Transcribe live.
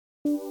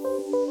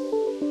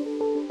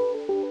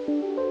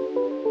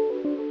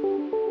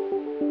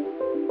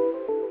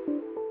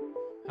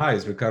Hi,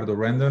 it's Ricardo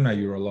Rendon, a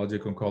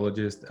urologic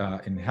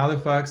oncologist in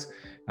Halifax,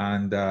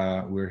 and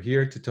we're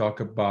here to talk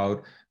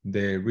about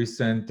the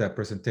recent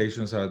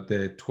presentations at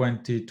the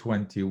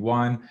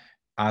 2021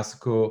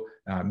 ASCO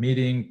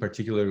meeting,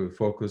 particularly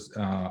focused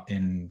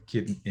in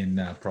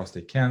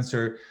prostate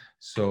cancer.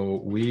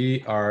 So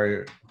we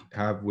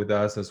have with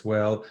us as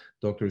well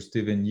Dr.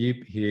 Stephen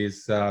Yip. He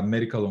is a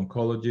medical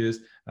oncologist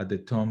at the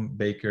Tom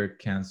Baker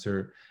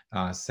Cancer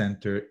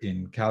Center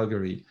in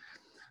Calgary.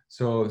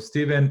 So,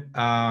 Stephen,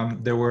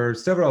 there were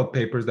several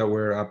papers that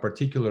were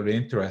particularly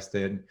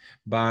interested,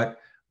 but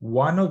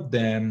one of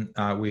them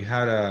we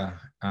had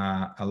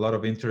a lot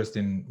of interest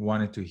in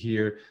wanting to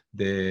hear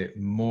the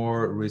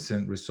more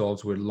recent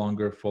results with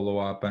longer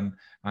follow-up and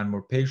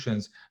more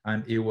patients,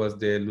 and it was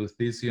the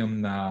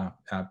lutetium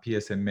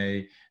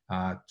PSMA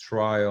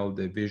trial,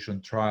 the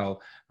VISION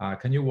trial.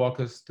 Can you walk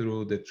us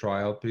through the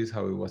trial, please,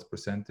 how it was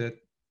presented?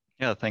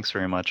 Yeah, thanks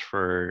very much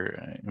for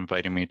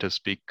inviting me to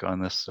speak on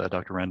this,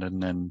 Dr.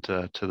 Rendon, and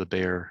to the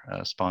Bayer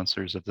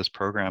sponsors of this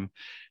program.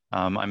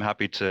 I'm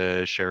happy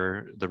to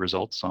share the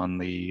results on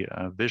the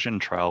VISION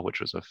trial,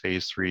 which was a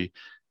phase 3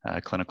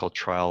 clinical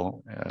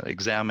trial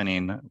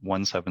examining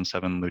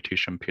 177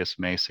 lutetium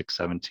PSMA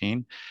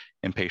 617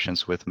 in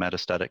patients with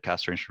metastatic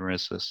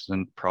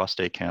castration-resistant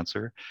prostate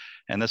cancer.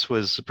 And this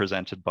was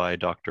presented by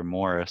Dr.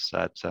 Morris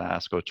at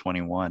ASCO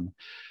 21.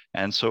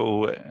 And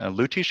so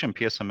lutetium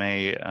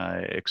PSMA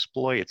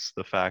exploits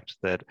the fact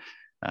that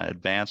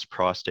advanced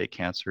prostate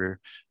cancer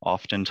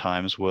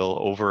oftentimes will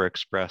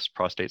overexpress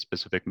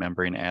prostate-specific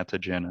membrane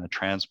antigen, a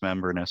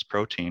transmembranous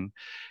protein.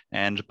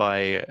 And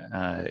by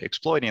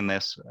exploiting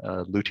this,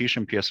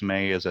 lutetium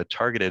PSMA is a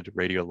targeted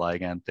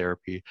radioligand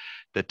therapy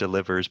that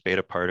delivers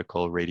beta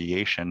particle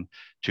radiation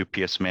to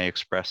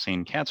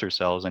PSMA-expressing cancer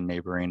cells and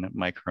neighboring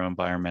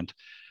microenvironment.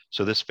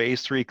 So this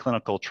phase 3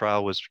 clinical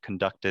trial was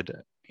conducted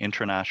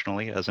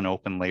internationally as an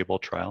open label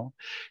trial.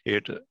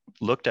 It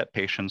looked at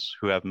patients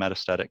who have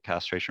metastatic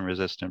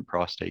castration-resistant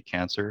prostate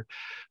cancer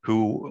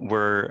who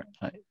were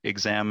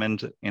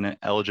examined in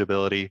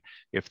eligibility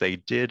if they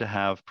did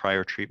have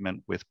prior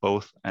treatment with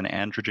both an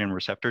androgen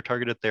receptor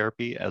targeted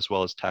therapy as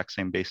well as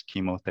taxane-based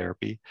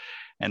chemotherapy.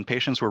 And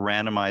patients were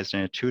randomized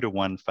in a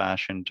 2-to-1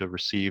 fashion to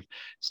receive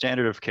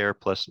standard of care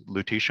plus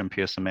lutetium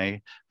PSMA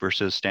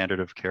versus standard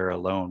of care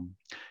alone.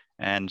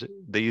 And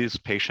these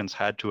patients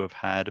had to have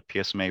had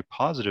PSMA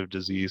positive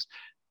disease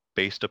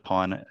based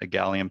upon a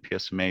gallium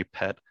PSMA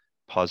PET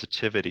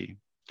positivity.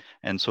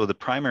 And so the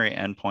primary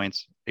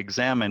endpoints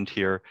examined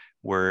here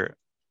were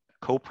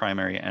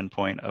co-primary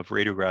endpoint of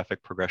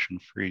radiographic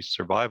progression-free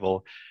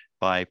survival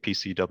by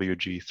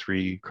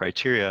PCWG3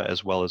 criteria,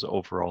 as well as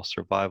overall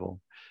survival.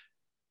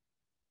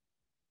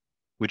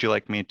 Would you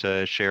like me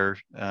to share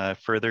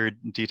further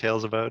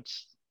details about?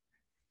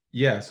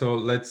 Yeah, so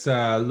let's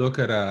look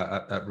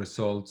at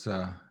results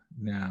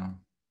now.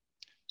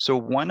 So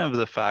one of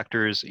the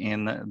factors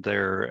in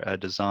their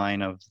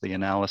design of the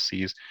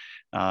analyses,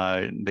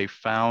 they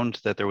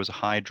found that there was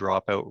high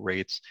dropout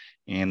rates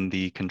in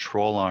the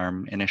control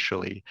arm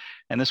initially.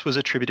 And this was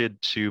attributed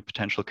to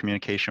potential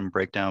communication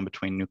breakdown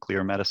between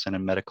nuclear medicine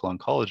and medical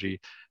oncology,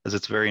 as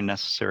it's very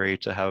necessary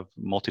to have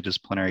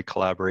multidisciplinary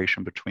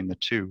collaboration between the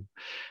two.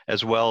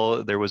 As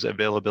well, there was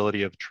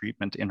availability of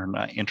treatment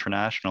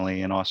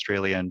internationally in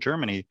Australia and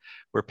Germany,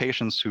 where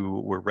patients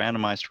who were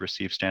randomized to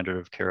receive standard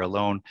of care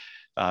alone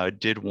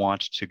did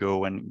want to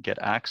go and get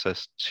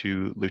access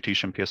to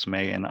lutetium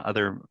PSMA and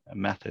other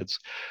methods.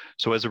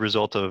 So as a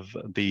result of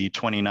the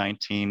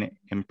 2019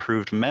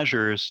 improved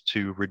measures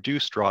to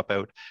reduce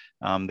dropout,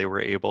 they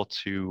were able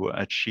to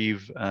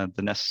achieve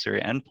the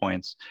necessary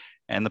endpoints.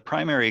 And the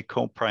primary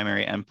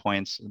co-primary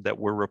endpoints that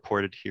were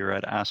reported here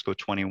at ASCO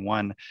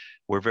 21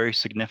 were very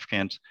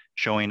significant,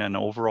 showing an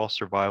overall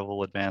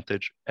survival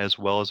advantage as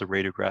well as a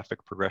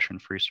radiographic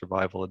progression-free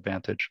survival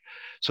advantage.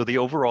 So the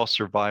overall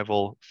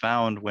survival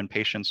found when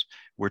patients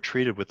were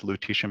treated with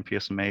lutetium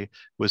PSMA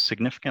was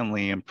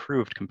significantly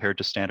improved compared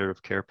to standard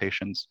of care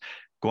patients,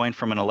 going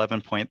from an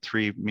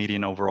 11.3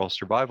 median overall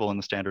survival in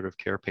the standard of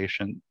care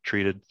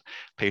treated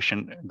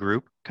patient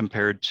group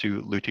compared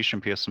to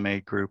lutetium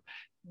PSMA group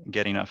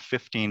getting a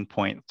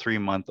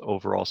 15.3-month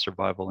overall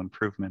survival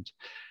improvement.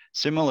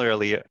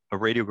 Similarly, a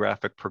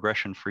radiographic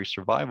progression-free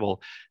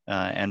survival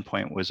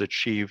endpoint was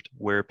achieved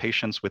where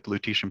patients with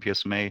lutetium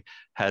PSMA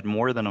had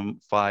more than a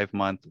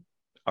 5-month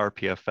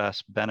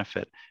rPFS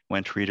benefit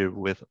when treated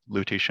with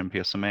lutetium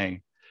PSMA.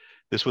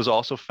 This was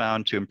also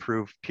found to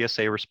improve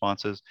PSA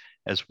responses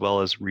as well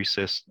as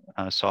RECIST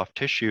soft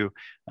tissue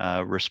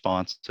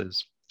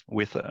responses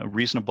with a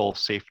reasonable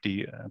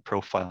safety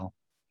profile.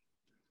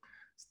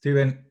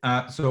 Stephen,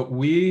 so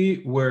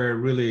we were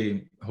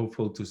really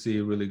hopeful to see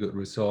really good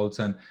results,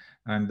 and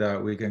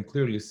we can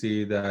clearly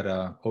see that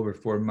over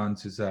 4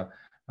 months is a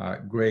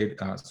great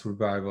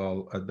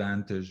survival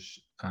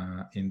advantage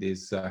in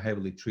these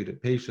heavily treated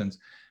patients.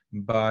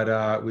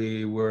 But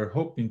we were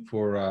hoping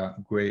for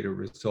greater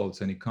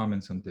results. Any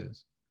comments on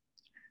this?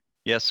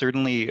 Yes,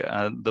 certainly.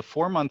 The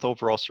 4-month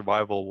overall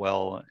survival,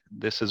 well,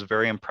 this is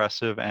very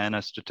impressive and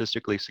a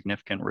statistically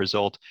significant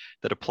result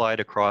that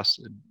applied across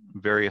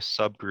various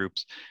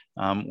subgroups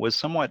was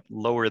somewhat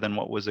lower than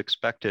what was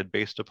expected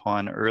based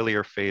upon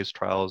earlier phase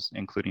trials,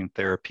 including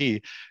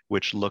therapy,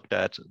 which looked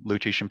at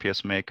lutetium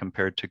PSMA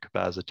compared to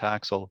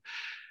cabazitaxel.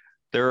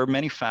 There are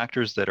many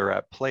factors that are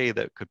at play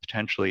that could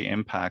potentially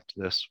impact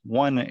this.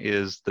 One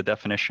is the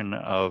definition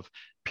of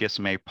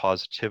PSMA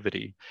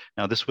positivity.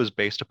 Now, this was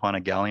based upon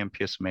a gallium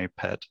PSMA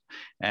PET,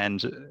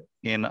 and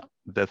in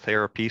the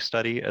therapy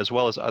study, as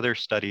well as other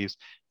studies,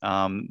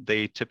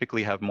 they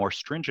typically have more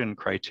stringent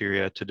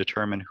criteria to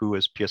determine who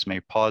is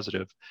PSMA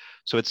positive.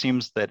 So it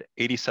seems that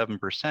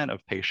 87%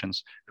 of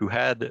patients who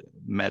had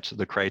met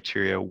the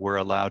criteria were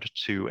allowed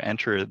to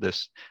enter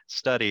this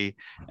study.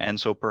 And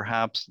so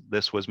perhaps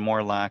this was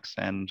more lax.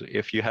 And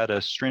if you had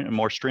a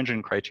more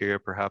stringent criteria,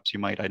 perhaps you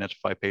might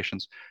identify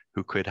patients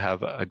who could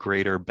have a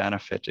greater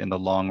benefit in the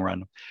long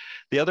run.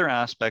 The other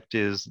aspect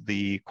is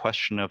the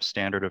question of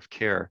standard of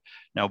care.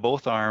 Now,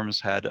 both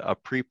arms had a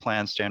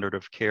pre-planned standard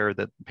of care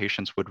that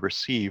patients would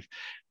receive,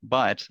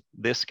 but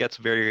this gets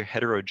very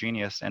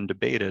heterogeneous and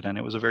debated, and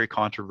it was a very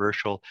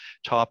controversial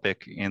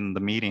topic in the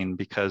meeting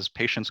because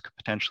patients could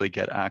potentially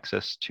get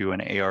access to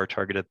an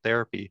AR-targeted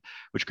therapy,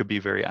 which could be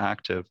very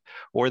active,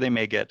 or they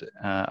may get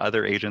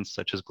other agents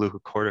such as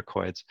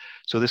glucocorticoids.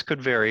 So this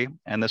could vary,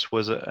 and this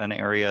was an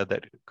area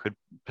that could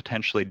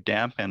potentially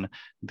dampen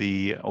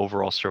the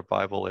overall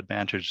survival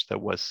advantage that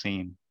was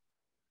seen.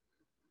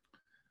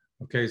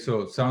 Okay, so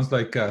it sounds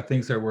like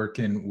things are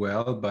working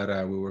well,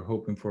 but we were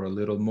hoping for a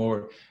little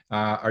more.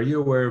 Are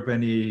you aware of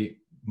any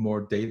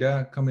more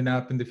data coming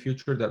up in the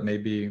future that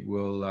maybe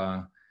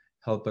will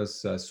help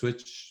us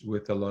switch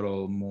with a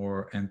little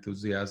more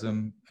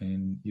enthusiasm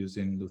in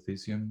using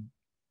lutetium?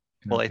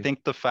 Well, I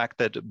think the fact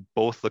that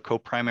both the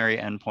co-primary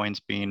endpoints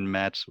being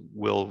met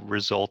will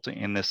result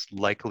in this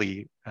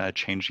likely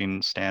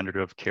changing standard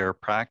of care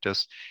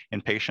practice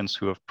in patients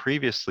who have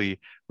previously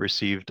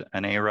received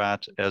an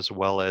ARAT as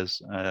well as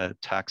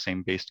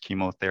taxane-based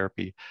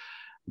chemotherapy.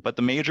 But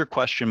the major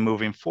question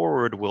moving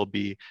forward will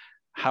be,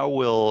 how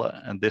will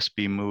this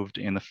be moved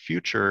in the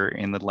future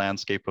in the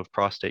landscape of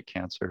prostate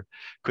cancer?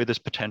 Could this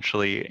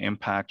potentially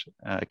impact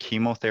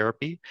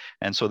chemotherapy?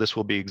 And so this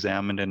will be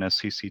examined in a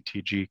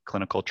CCTG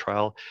clinical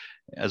trial.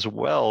 As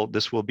well,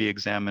 this will be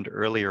examined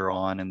earlier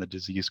on in the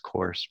disease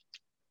course,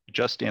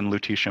 just in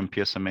lutetium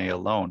PSMA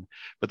alone.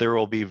 But there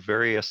will be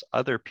various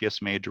other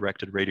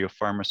PSMA-directed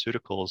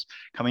radiopharmaceuticals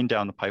coming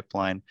down the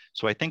pipeline.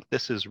 So I think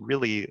this is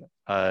really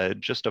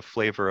just a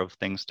flavor of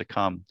things to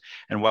come.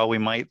 And while we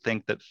might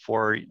think that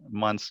 4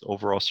 months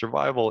overall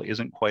survival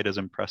isn't quite as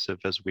impressive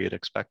as we had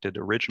expected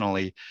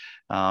originally,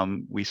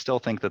 we still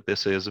think that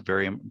this is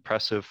very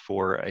impressive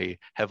for a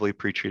heavily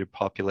pretreated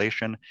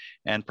population.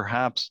 And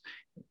perhaps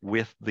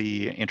with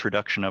the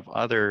introduction of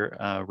other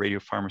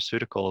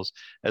radiopharmaceuticals,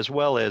 as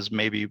well as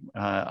maybe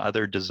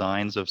other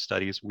designs of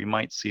studies, we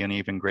might see an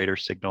even greater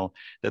signal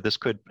that this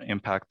could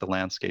impact the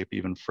landscape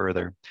even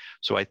further.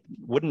 So I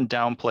wouldn't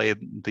downplay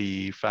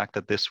the fact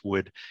that this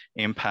would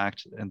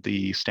impact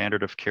the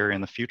standard of care in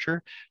the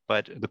future,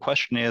 but the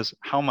question is,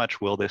 how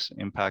much will this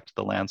impact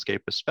the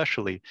landscape,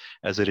 especially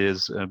as it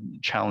is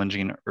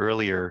challenging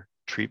earlier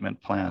treatment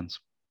plans?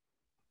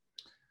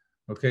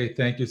 Okay,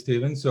 thank you,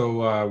 Stephen.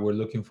 So we're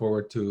looking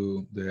forward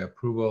to the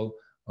approval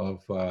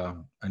of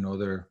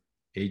another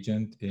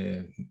agent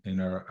in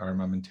our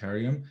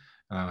armamentarium.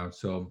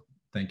 So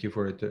thank you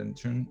for your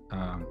attention.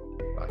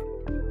 Bye.